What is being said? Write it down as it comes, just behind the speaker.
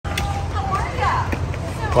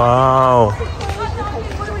Wow.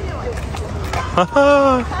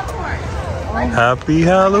 Happy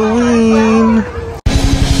Halloween.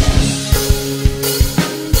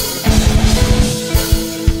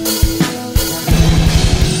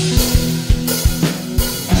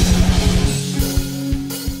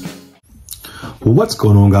 What's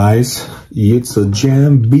going on, guys? It's a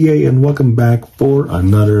Jam BA and welcome back for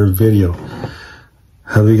another video.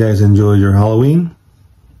 Have you guys enjoyed your Halloween?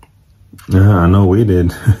 Yeah, I know we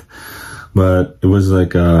did. But it was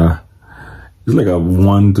like a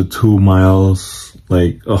 1 to 2 miles,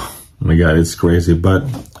 like, oh my god, it's crazy. But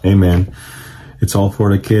hey man, it's all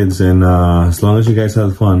for the kids, and as long as you guys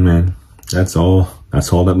have fun, man, that's all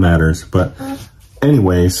that matters. But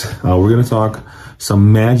anyways, we're gonna talk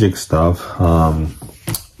some magic stuff.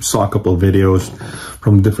 Saw a couple of videos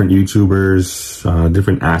from different YouTubers,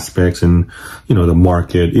 different aspects, and you know, the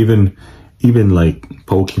market, even like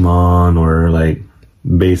Pokemon or like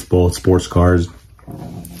baseball, sports cars.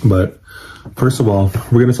 But first of all,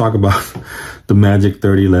 we're gonna talk about the Magic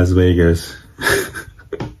 30 Las Vegas.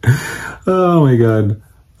 Oh my god.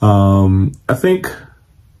 I think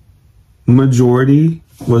majority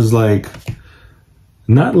was like,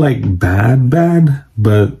 not like bad,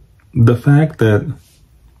 but the fact that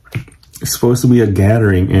it's supposed to be a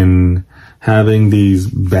gathering and having these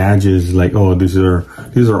badges, like, oh, these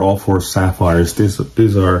are all for sapphires. This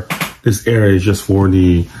area is just for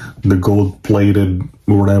the gold plated,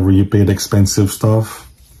 whatever you paid expensive stuff.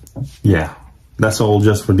 Yeah, that's all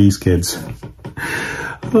just for these kids.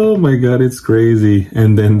 Oh my god, it's crazy.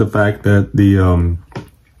 And then the fact that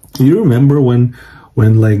you remember when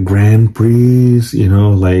like Grand Prix, you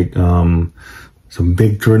know, like some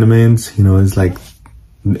big tournaments, you know, it's like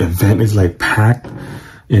the event is like packed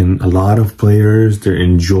and a lot of players, they're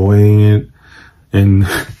enjoying it. And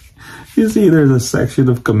you see there's a section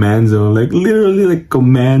of command zone, like literally like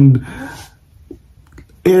command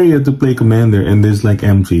area to play commander, and there's like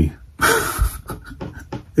empty.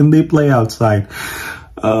 And they play outside.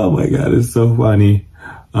 Oh my god, it's so funny.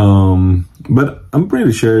 But I'm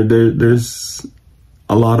pretty sure there's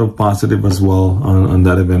a lot of positive as well on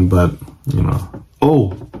that event. But you know,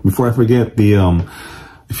 oh, before I forget,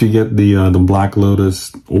 if you get the Black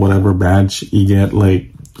Lotus whatever badge, you get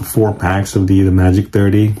like 4 packs of the Magic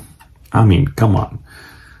 30. I mean, come on.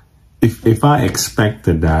 If I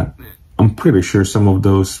expected that, I'm pretty sure some of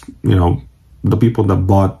those, you know, the people that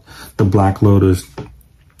bought the Black Lotus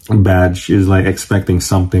badge is like expecting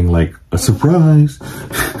something like a surprise.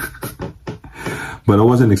 But I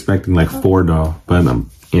wasn't expecting like 4 though. But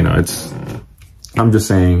you know, I'm just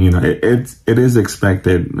saying, you know, it is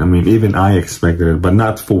expected. I mean, even I expected it, but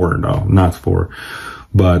not 4 though, not 4.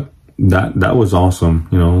 But that was awesome.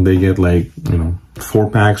 You know, they get like, you know, 4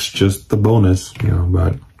 packs, just the bonus, you know.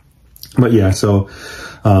 But yeah, so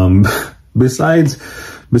besides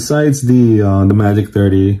the Magic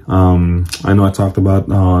 30, I know I talked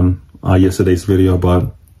about on yesterday's video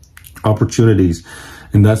about opportunities,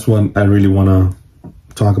 and that's what I really want to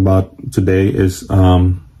talk about today is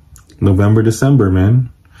November, December, man.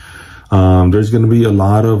 There's going to be a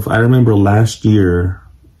lot of, I remember last year,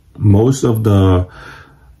 most of the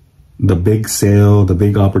big sale, the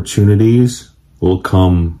big opportunities will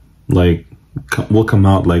come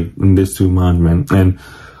out like in this 2 months, man. And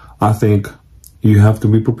I think you have to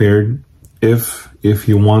be prepared if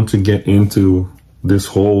you want to get into this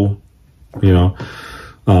whole, you know,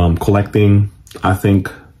 collecting. I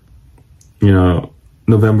think, you know,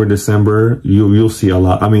 November, December, you'll see a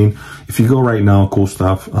lot. I mean, if you go right now, Cool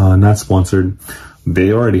Stuff, not sponsored,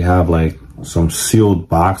 they already have like some sealed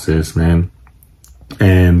boxes, man.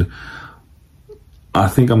 And I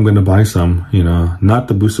think I'm gonna buy some, you know, not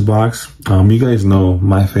the booster box. You guys know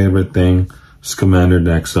my favorite thing is Commander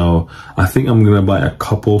deck, so I think I'm gonna buy a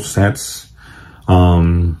couple sets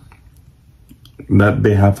that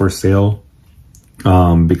they have for sale,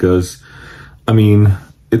 because I mean,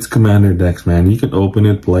 it's Commander decks, man. You can open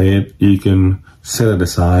it, play it, you can set it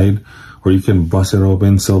aside, or you can bust it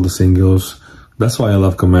open, sell the singles. That's why I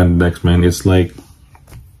love Commander decks, man. It's like,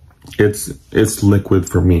 it's liquid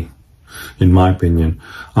for me, in my opinion.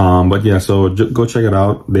 But yeah, so go check it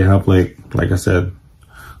out. They have like I said,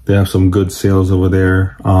 they have some good sales over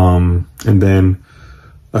there. And then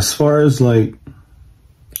as far as like,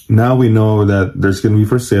 now we know that there's gonna be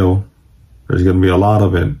for sale, there's gonna be a lot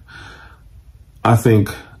of it. I think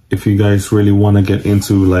if you guys really want to get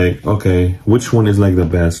into like, okay, which one is like the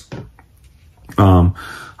best?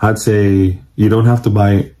 I'd say you don't have to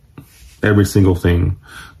buy every single thing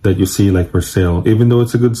that you see like for sale, even though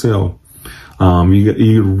it's a good sale.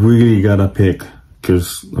 You really gotta pick,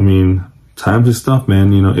 because I mean, times is tough,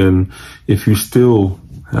 man. You know, and if you still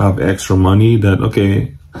have extra money that,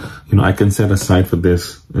 okay, you know, I can set aside for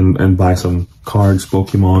this and buy some cards,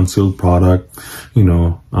 Pokemon, sealed product, you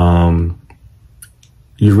know,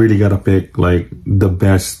 you really gotta pick like the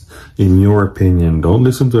best in your opinion. Don't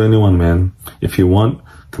listen to anyone, man. If you want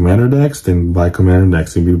Commander decks, then buy Commander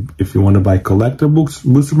decks. If you want to buy collector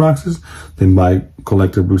booster boxes, then buy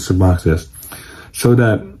collector booster boxes. So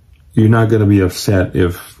that you're not gonna be upset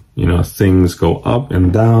if, you know, things go up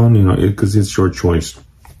and down, you know, because it's your choice.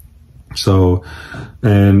 So,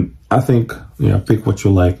 and I think, you know, pick what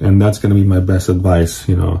you like, and that's gonna be my best advice,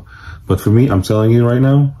 you know. But for me, I'm telling you right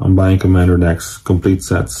now, I'm buying Commander decks, complete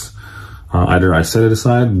sets. Either I set it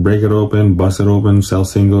aside, break it open, bust it open, sell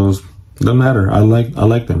singles. Doesn't matter. I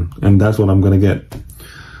like them, and that's what I'm gonna get.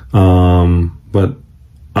 But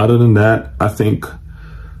other than that, I think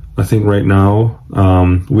right now,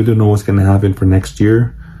 we don't know what's gonna happen for next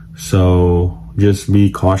year. So just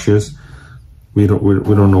be cautious. We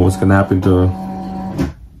don't know what's gonna happen to.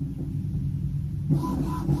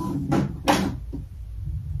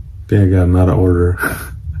 I got another order.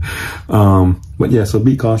 But yeah, so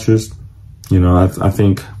be cautious. You know, I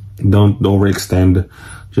think don't overextend.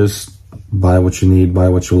 Just buy what you need, buy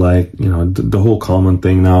what you like. You know, the whole common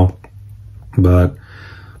thing now. But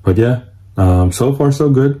yeah, so far so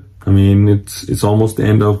good. I mean, it's almost the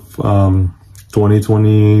end of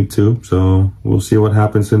 2022, so we'll see what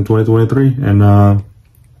happens in 2023, and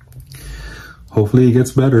hopefully it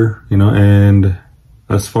gets better. You know, and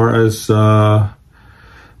as far as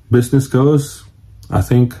business goes, I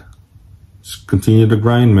think just continue to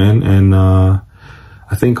grind, man. And I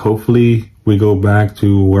think hopefully we go back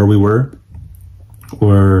to where we were,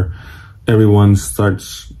 where everyone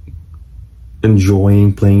starts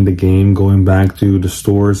enjoying playing the game, going back to the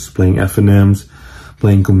stores, playing FNMs,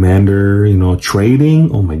 playing Commander, you know,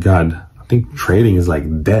 trading. Oh my God, I think trading is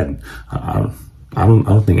like dead. I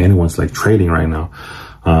don't think anyone's like trading right now.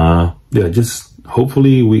 Yeah, just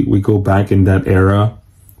hopefully we go back in that era.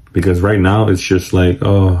 Because right now it's just like,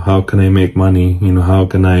 oh, how can I make money? You know, how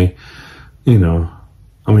can I, you know,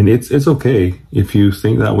 I mean, it's okay if you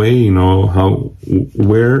think that way, you know,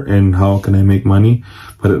 where and how can I make money?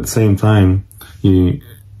 But at the same time, you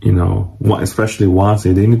know, especially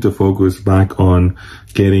WotC, they need to focus back on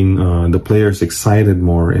getting the players excited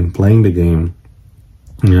more and playing the game,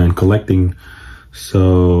 you know, and collecting,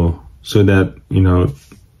 so that, you know,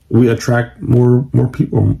 we attract more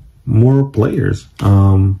people, more players.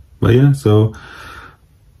 But yeah, so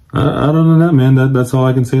other than that, man, that's all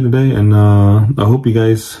I can say today. And I hope you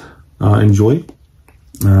guys enjoy.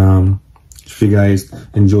 If you guys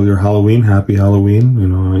enjoy your Halloween, happy Halloween. You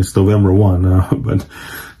know, it's November 1, but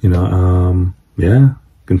you know, yeah,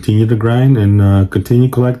 continue to grind and continue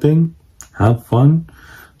collecting. Have fun.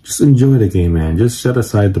 Just enjoy the game, man. Just set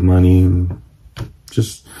aside the money. And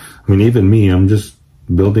just, I mean, even me, I'm just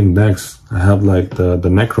building decks. I have like the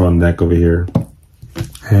Necron deck over here.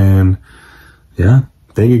 And yeah,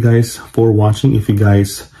 thank you guys for watching. If you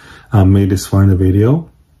guys made this far in the video,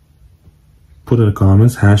 put in the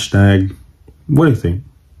comments, hashtag, what do you think?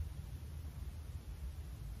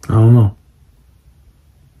 I don't know.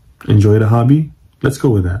 Enjoy the hobby? Let's go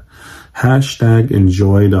with that. Hashtag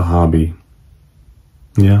enjoy the hobby.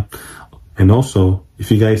 Yeah. And also, if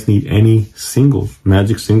you guys need any singles,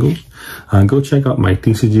 magic singles, go check out my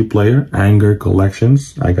Tcgplayer Anger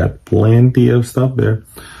collections. I got plenty of stuff there.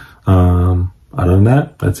 Other than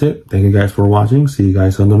that, that's it. Thank you guys for watching. See you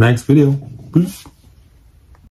guys on the next video. Peace.